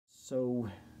So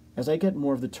as I get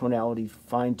more of the tonality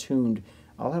fine-tuned,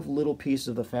 I'll have little pieces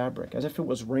of the fabric, as if it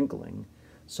was wrinkling.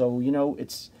 So, you know,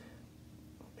 it's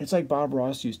like Bob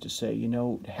Ross used to say, you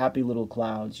know, happy little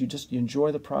clouds. You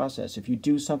enjoy the process. If you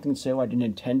do something, say, oh, I didn't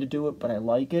intend to do it, but I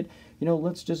like it, you know,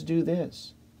 let's just do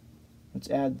this. Let's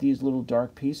add these little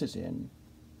dark pieces in.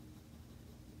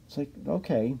 It's like,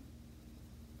 okay,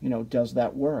 you know, does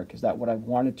that work? Is that what I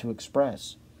wanted to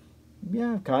express?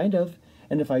 Yeah, kind of.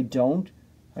 And if I don't,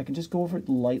 I can just go over it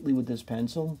lightly with this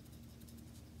pencil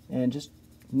and just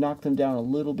knock them down a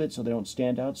little bit so they don't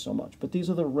stand out so much. But these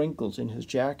are the wrinkles in his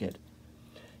jacket.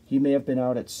 He may have been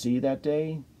out at sea that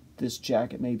day. This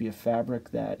jacket may be a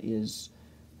fabric that is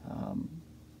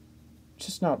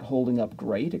just not holding up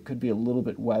great. It could be a little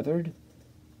bit weathered.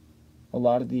 A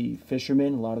lot of the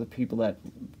fishermen, a lot of the people that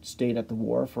stayed at the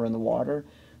wharf or in the water,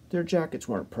 their jackets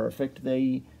weren't perfect.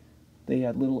 They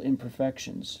had little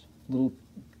imperfections, little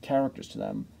characters to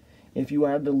them. If you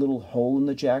added a little hole in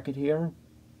the jacket here,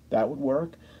 that would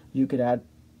work. You could add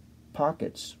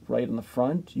pockets right in the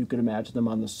front. You could imagine them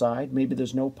on the side. Maybe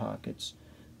there's no pockets.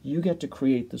 You get to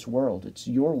create this world. It's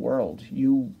your world.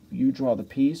 You draw the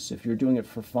piece. If you're doing it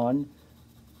for fun,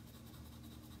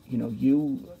 you know,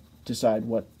 you decide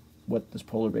what this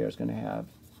polar bear is going to have.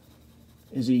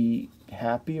 Is he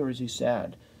happy or is he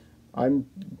sad? I'm,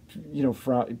 you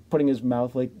know, putting his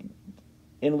mouth like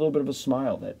in a little bit of a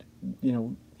smile that, you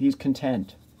know, he's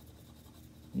content.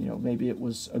 You know, maybe it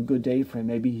was a good day for him.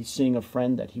 Maybe he's seeing a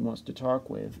friend that he wants to talk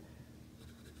with.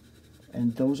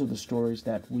 And those are the stories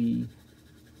that we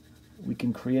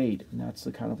can create. And that's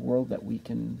the kind of world that we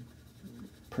can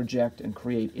project and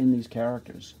create in these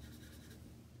characters.